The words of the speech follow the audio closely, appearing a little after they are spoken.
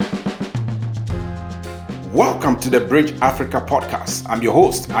Welcome to the Bridge Africa podcast. I'm your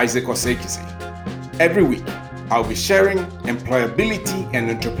host, Isaac Osekisi. Every week, I'll be sharing employability and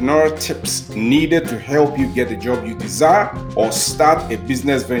entrepreneurial tips needed to help you get the job you desire or start a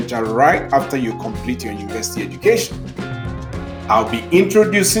business venture right after you complete your university education. I'll be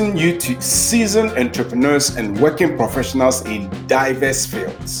introducing you to seasoned entrepreneurs and working professionals in diverse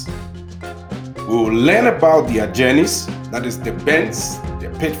fields. We will learn about their journeys, that is the bends,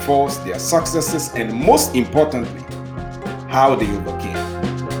 their pitfalls, their successes, and most importantly, how they overcame.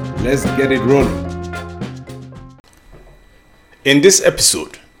 Let's get it rolling. In this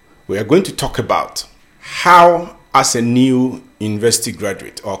episode, we are going to talk about how, as a new university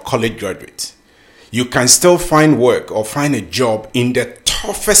graduate or college graduate, you can still find work or find a job in the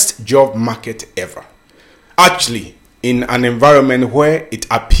toughest job market ever. Actually, in an environment where it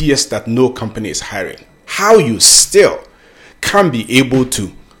appears that no company is hiring. How you still can be able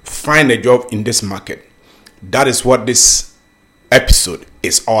to find a job in this market. That is what this episode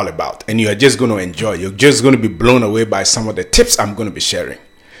is all about. And you are just going to enjoy. You're just going to be blown away by some of the tips I'm going to be sharing.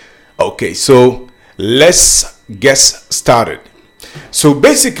 Okay, so let's get started. So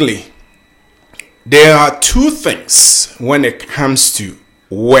basically, there are two things when it comes to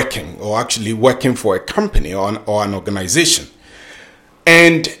working, or actually working for a company or an organization.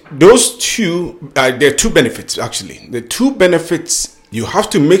 And those two, there are two benefits actually. The two benefits, you have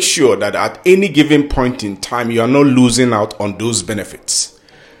to make sure that at any given point in time, you are not losing out on those benefits.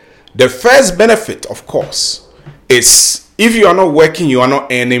 The first benefit, of course, is if you are not working, you are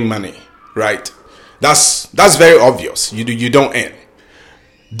not earning money, right? That's very obvious. You don't earn.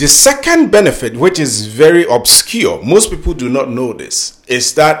 The second benefit, which is very obscure, most people do not know this,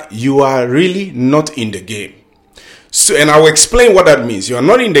 is that you are really not in the game. So, and I will explain what that means. You are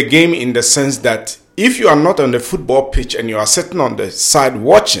not in the game in the sense that if you are not on the football pitch and you are sitting on the side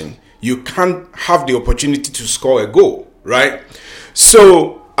watching, you can't have the opportunity to score a goal, right?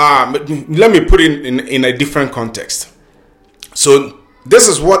 So let me put it in a different context. So this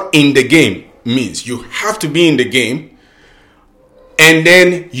is what in the game means. You have to be in the game. And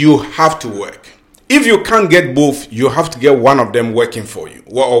then you have to work. If you can't get both, you have to get one of them working for you,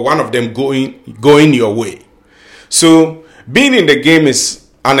 or one of them going your way. So being in the game is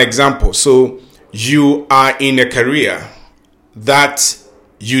an example. So you are in a career that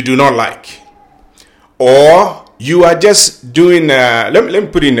you do not like, or you are just doing. Let me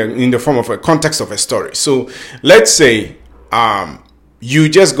put it in the form of a context of a story. So let's say you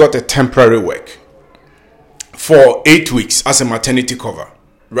just got a temporary work for 8 weeks as a maternity cover,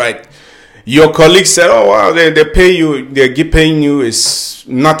 right? Your colleagues said, oh, wow, they're paying you is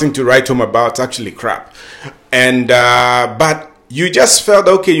nothing to write home about, it's actually crap. And, but you just felt,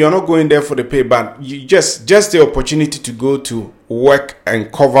 okay, you're not going there for the pay, but you just the opportunity to go to work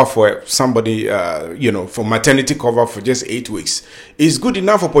and cover for somebody, for maternity cover for just 8 weeks is good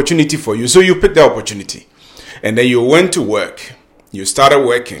enough opportunity for you. So you picked the opportunity and then you went to work, you started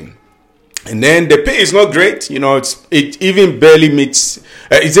working. And then the pay is not great, it even barely meets,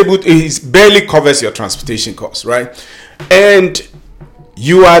 it barely covers your transportation costs, right? And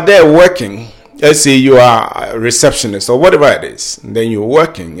you are there working, let's say you are a receptionist or whatever it is, and then you're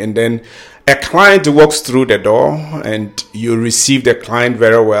working, and then a client walks through the door and you receive the client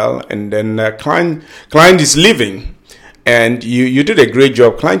very well, and then the client is leaving. And you did a great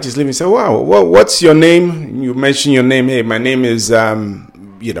job. Client is leaving. Say, wow, what's your name? You mention your name. Hey, my name is,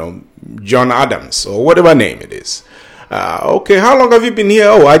 John Adams or whatever name it is. Okay, how long have you been here?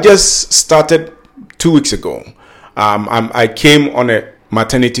 Oh, I just started 2 weeks ago. I came on a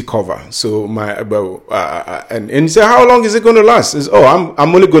maternity cover. So and he said, how long is it going to last? Says, I'm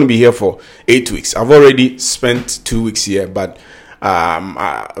only going to be here for 8 weeks. I've already spent 2 weeks here, but I'm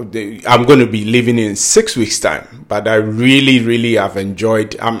going to be leaving in 6 weeks time. But I really have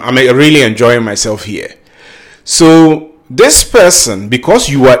enjoyed. I'm really enjoying myself here. So this person, because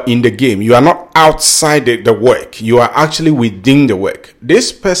you are in the game, you are not outside the work, you are actually within the work.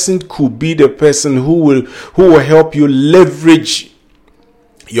 This person could be the person who will help you leverage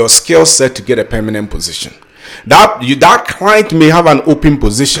your skill set to get a permanent position. That client may have an open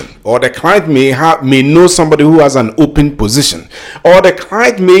position, or the client may know somebody who has an open position, or the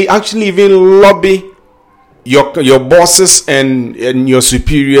client may actually even lobby your bosses and your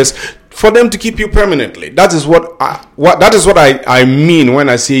superiors for them to keep you permanently. That is what I mean when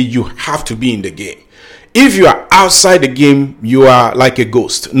I say you have to be in the game. If you are outside the game, you are like a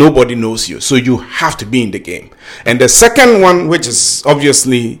ghost. Nobody knows you. So you have to be in the game. And the second one, which is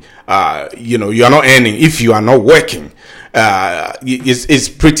obviously, you are not earning if you are not working, is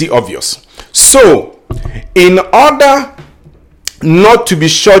pretty obvious. So in order not to be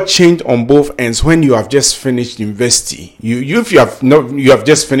shortchanged on both ends when you have just finished university. If you have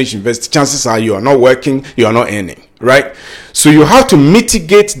just finished university, chances are you are not working, you are not earning, right? So you have to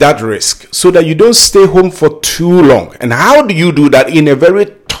mitigate that risk so that you don't stay home for too long. And how do you do that in a very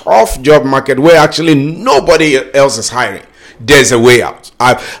tough job market where actually nobody else is hiring? There's a way out.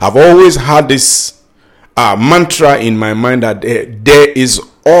 I've always had this mantra in my mind that there is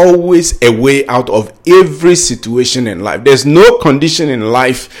always a way out of every situation in life. There's no condition in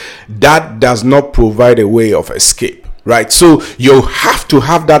life that does not provide a way of escape, right? So you have to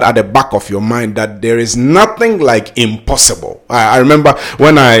have that at the back of your mind, that there is nothing like impossible. I remember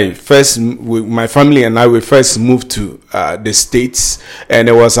when my family and I, we first moved to the States, and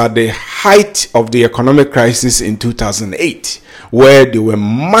it was at the height of the economic crisis in 2008, where there were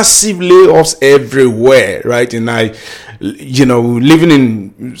massive layoffs everywhere, right? And living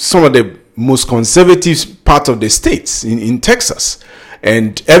in some of the most conservative part of the states in Texas.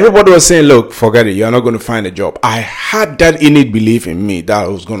 And everybody was saying, look, forget it. You're not going to find a job. I had that innate belief in me that I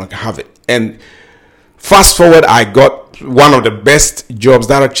was going to have it. And fast forward, I got one of the best jobs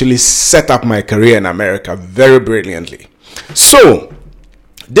that actually set up my career in America very brilliantly. So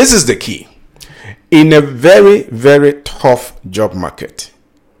this is the key. In a very, very tough job market,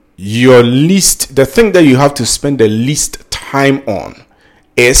 the thing that you have to spend the least time on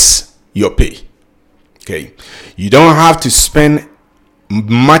is your pay. Okay. You don't have to spend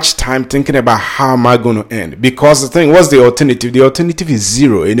much time thinking about how am I going to earn, because what's the alternative? The alternative is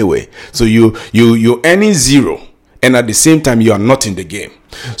zero anyway. So you're earning zero, and at the same time you are not in the game.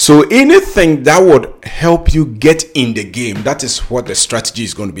 So anything that would help you get in the game, that is what the strategy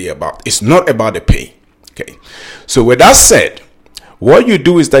is going to be about. It's not about the pay. Okay. So with that said, what you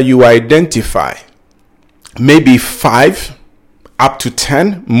do is that you identify maybe 5 up to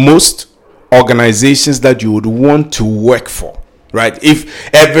 10 most organizations that you would want to work for, right?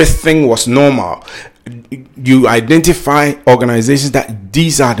 If everything was normal, you identify organizations that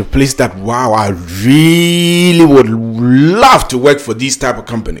these are the places that, wow, I really would love to work for these type of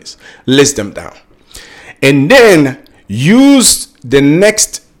companies. List them down. And then use the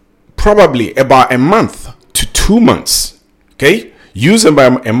next probably about a month to 2 months, okay? Use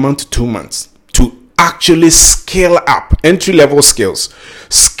about a month to 2 months to actually scale up entry-level skills.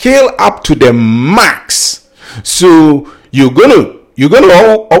 Scale up to the max. So you're gonna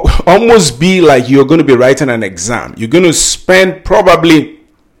almost be like you're going to be writing an exam. You're going to spend probably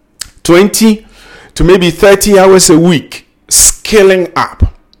 20 to maybe 30 hours a week scaling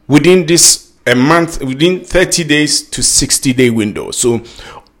up within a month, within 30 days to 60-day window. So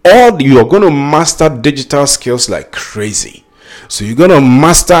you're going to master digital skills like crazy. So you're going to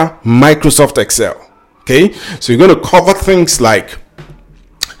master Microsoft Excel. Okay. So you're going to cover things like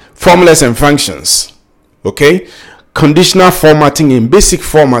formulas and functions. Okay. Conditional formatting and basic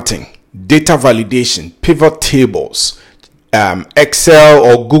formatting, data validation, pivot tables, Excel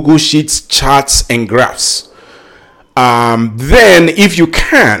or Google Sheets, charts and graphs. Then if you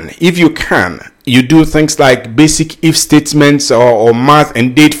can, you do things like basic if statements or math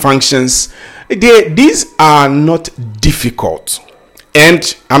and date functions. These are not difficult.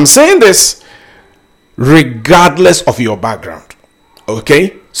 And I'm saying this regardless of your background.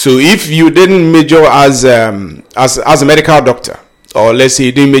 Okay? So if you didn't major as a medical doctor, or let's say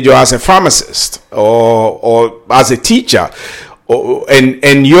you didn't major as a pharmacist or as a teacher,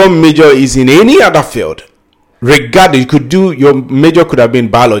 and your major is in any other field, regardless, your major could have been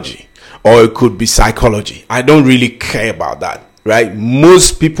biology or it could be psychology. I don't really care about that, right?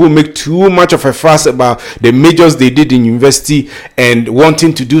 Most people make too much of a fuss about the majors they did in university and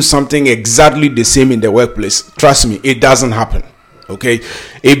wanting to do something exactly the same in the workplace. Trust me, it doesn't happen. Okay,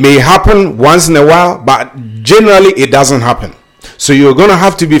 it may happen once in a while, but generally it doesn't happen. So you're going to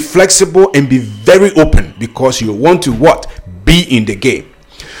have to be flexible and be very open because you want to be in the game.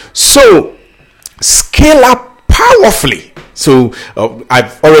 So scale up powerfully. So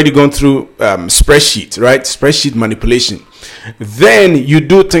I've already gone through spreadsheet, right? Spreadsheet manipulation. Then you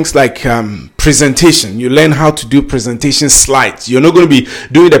do things like presentation. You learn how to do presentation slides. You're not going to be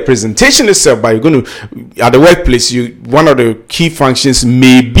doing the presentation itself, but you're going to, at the workplace, one of the key functions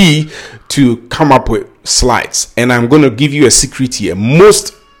may be to come up with slides. And I'm going to give you a secret here.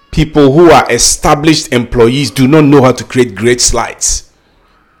 Most people who are established employees do not know how to create great slides.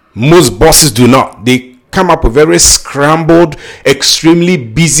 Most bosses do not. They come up with very scrambled, extremely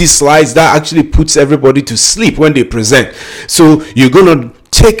busy slides that actually puts everybody to sleep when they present. So you're going to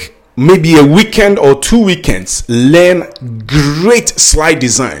take maybe a weekend or 2 weekends, learn great slide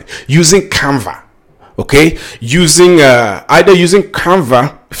design using Canva. Okay, using either using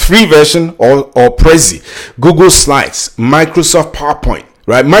Canva free version or Prezi, Google Slides, Microsoft PowerPoint.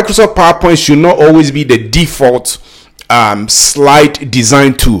 Right, Microsoft PowerPoint should not always be the default slide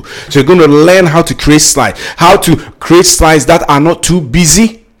design tool. So you're going to learn how to create slides, that are not too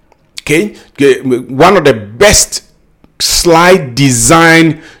busy. Okay, one of the best slide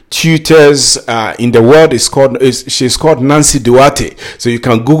design tutors in the world she's called Nancy Duarte. So you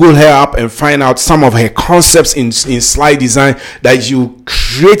can Google her up and find out some of her concepts in slide design, that you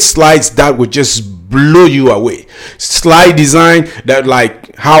create slides that would just blow you away. Slide design that,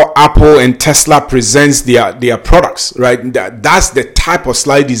 like how Apple and Tesla presents their products, right? That's the type of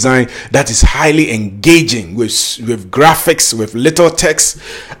slide design that is highly engaging with graphics, with little text,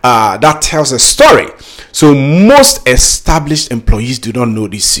 that tells a story. So most established employees do not know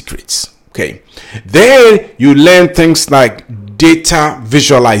these secrets. Okay. Then you learn things like data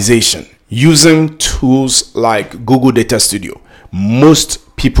visualization using tools like Google Data Studio. Most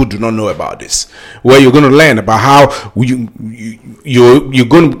people do not know about this, where you're going to learn about how you're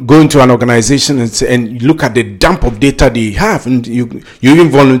going to go into an organization and look at the dump of data they have, and you even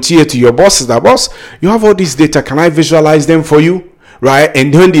volunteer to your bosses that, boss, you have all this data, can I visualize them for you? Right?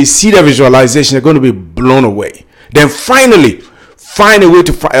 And when they see the visualization, they're going to be blown away. Then finally, find a way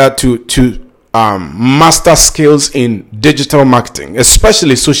to master skills in digital marketing,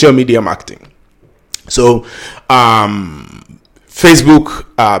 especially social media marketing. So, Facebook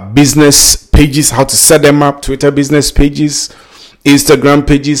business pages, how to set them up, Twitter business pages, Instagram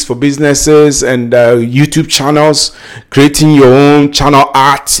pages for businesses, and YouTube channels, creating your own channel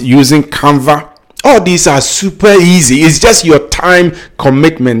art using Canva. All these are super easy. It's just your time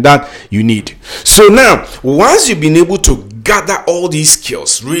commitment that you need. So now, once you've been able to gather all these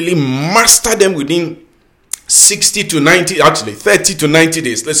skills, really master them within 30 to 90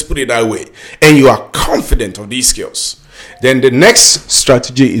 days, let's put it that way, and you are confident of these skills, then the next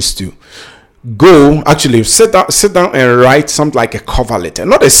strategy is to sit down and write something like a cover letter,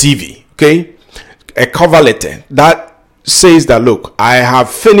 not a CV, okay? A cover letter that says that, look, I have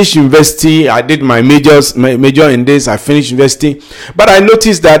finished university, I did my major in this, I finished university, but I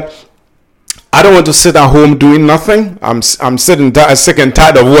noticed that I don't want to sit at home doing nothing. I'm sick and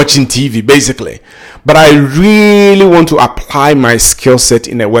tired of watching TV, basically. But I really want to apply my skill set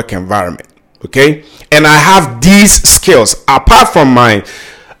in a work environment, okay? And I have these skills apart from my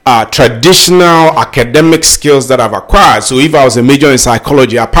traditional academic skills that I've acquired. So if I was a major in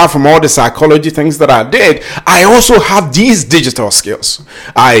psychology, apart from all the psychology things that I did, I also have these digital skills.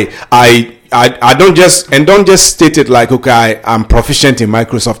 I don't just state it like, okay, I'm proficient in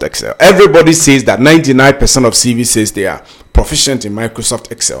Microsoft Excel. Everybody says that. 99% of CV says they are proficient in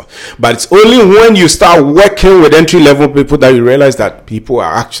Microsoft Excel. But it's only when you start working with entry-level people that you realize that people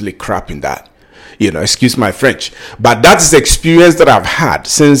are actually crap in that. Excuse my French, but that's the experience that I've had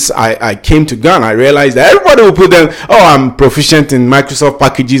since I came to Ghana. I realized that everybody will put them, I'm proficient in Microsoft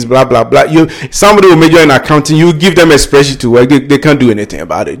packages, blah, blah, blah. Somebody will major in accounting, you give them a spreadsheet to work, they can't do anything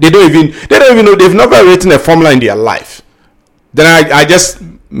about it. They don't even know, they've never written a formula in their life. Then I just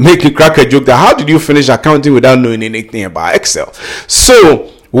make a crack a joke that, how did you finish accounting without knowing anything about Excel? So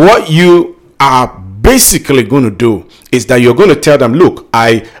what you are basically going to do is that you're going to tell them, look,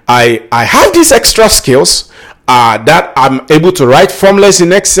 I have these extra skills that I'm able to write formulas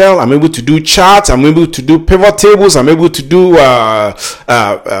in Excel, I'm able to do charts, I'm able to do pivot tables, I'm able to do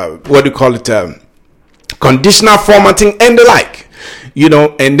conditional formatting and the like,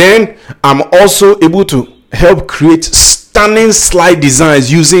 and then I'm also able to help create stunning slide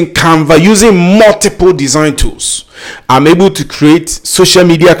designs using Canva, using multiple design tools. I'm able to create social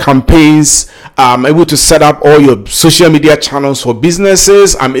media campaigns. I'm able to set up all your social media channels for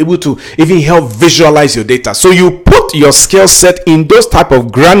businesses. I'm able to even help visualize your data. So you put your skill set in those type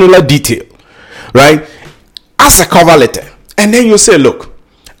of granular detail, right, as a cover letter. And then you say, look,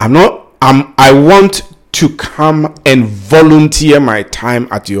 I want to come and volunteer my time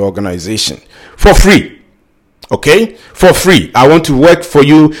at your organization for free. Okay, for free. I want to work for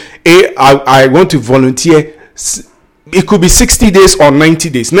you. I want to volunteer. It could be 60 days or 90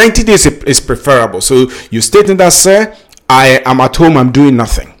 days. 90 days is preferable. So you state in that, sir, I am at home, I'm doing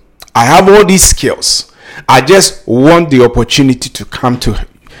nothing. I have all these skills. I just want the opportunity to come to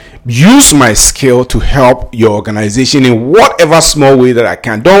use my skill to help your organization in whatever small way that I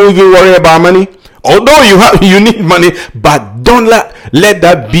can. Don't even worry about money. Although you need money, but don't let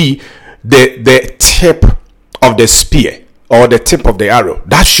that be the tip of the spear or the tip of the arrow.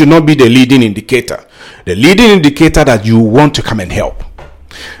 That should not be the leading indicator. The leading indicator that you want to come and help.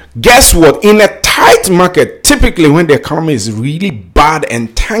 Guess what? In a tight market, typically when the economy is really bad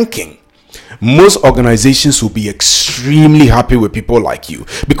and tanking, most organizations will be extremely happy with people like you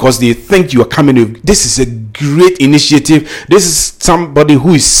because they think you are coming with, this is a great initiative. This is somebody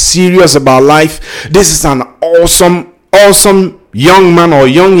who is serious about life. This is an awesome young man or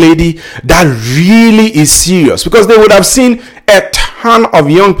young lady that really is serious, because they would have seen a ton of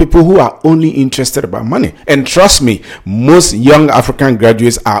young people who are only interested about money. And trust me, most young African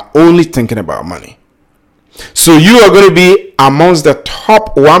graduates are only thinking about money. So you are going to be amongst the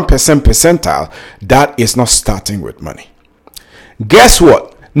top 1% percentile that is not starting with money. Guess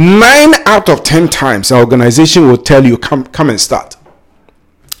what? 9 out of 10 times an organization will tell you come and start.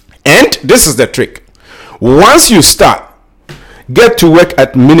 And this is the trick. Once you start, get to work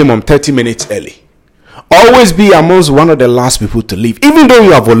at minimum 30 minutes early. Always be amongst one of the last people to leave. Even though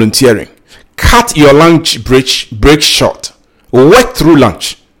you are volunteering, cut your lunch break short. Work through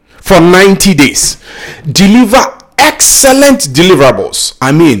lunch for 90 days. Deliver excellent deliverables.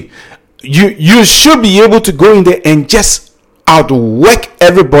 I mean, you should be able to go in there and just outwork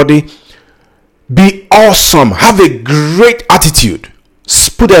everybody. Be awesome. Have a great attitude.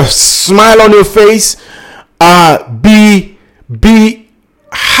 Put a smile on your face. Be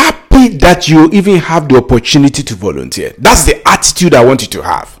happy that you even have the opportunity to volunteer. That's the attitude I want you to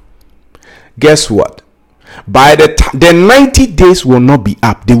have. Guess what? By the 90 days will not be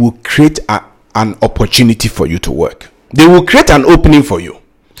up. They will create an opportunity for you to work. They will create an opening for you.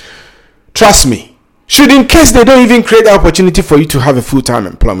 Trust me. Should in case they don't even create an opportunity for you to have a full-time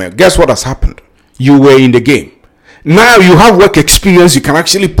employment, guess what has happened? You were in the game. Now you have work experience you can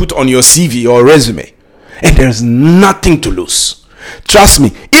actually put on your CV or resume. And there's nothing to lose. Trust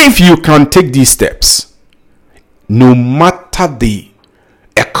me, if you can take these steps, no matter the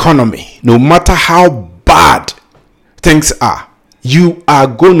economy, no matter how bad things are, you are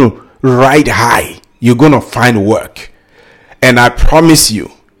going to ride high. You're going to find work. And I promise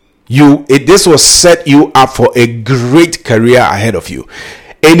you, this will set you up for a great career ahead of you.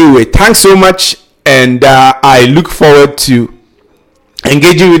 Anyway, thanks so much. And I look forward to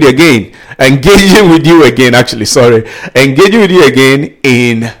engaging with you again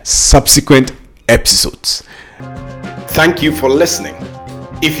in subsequent episodes. Thank you for listening.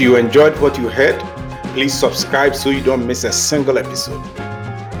 If you enjoyed what you heard, please subscribe so you don't miss a single episode.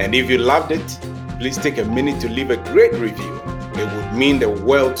 And if you loved it, please take a minute to leave a great review. It would mean the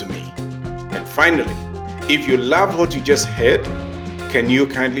world to me. And finally, if you loved what you just heard, can you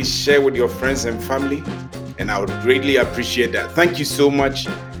kindly share with your friends and family? And I would greatly appreciate that. Thank you so much.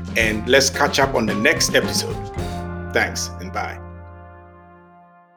 And let's catch up on the next episode. Thanks and bye.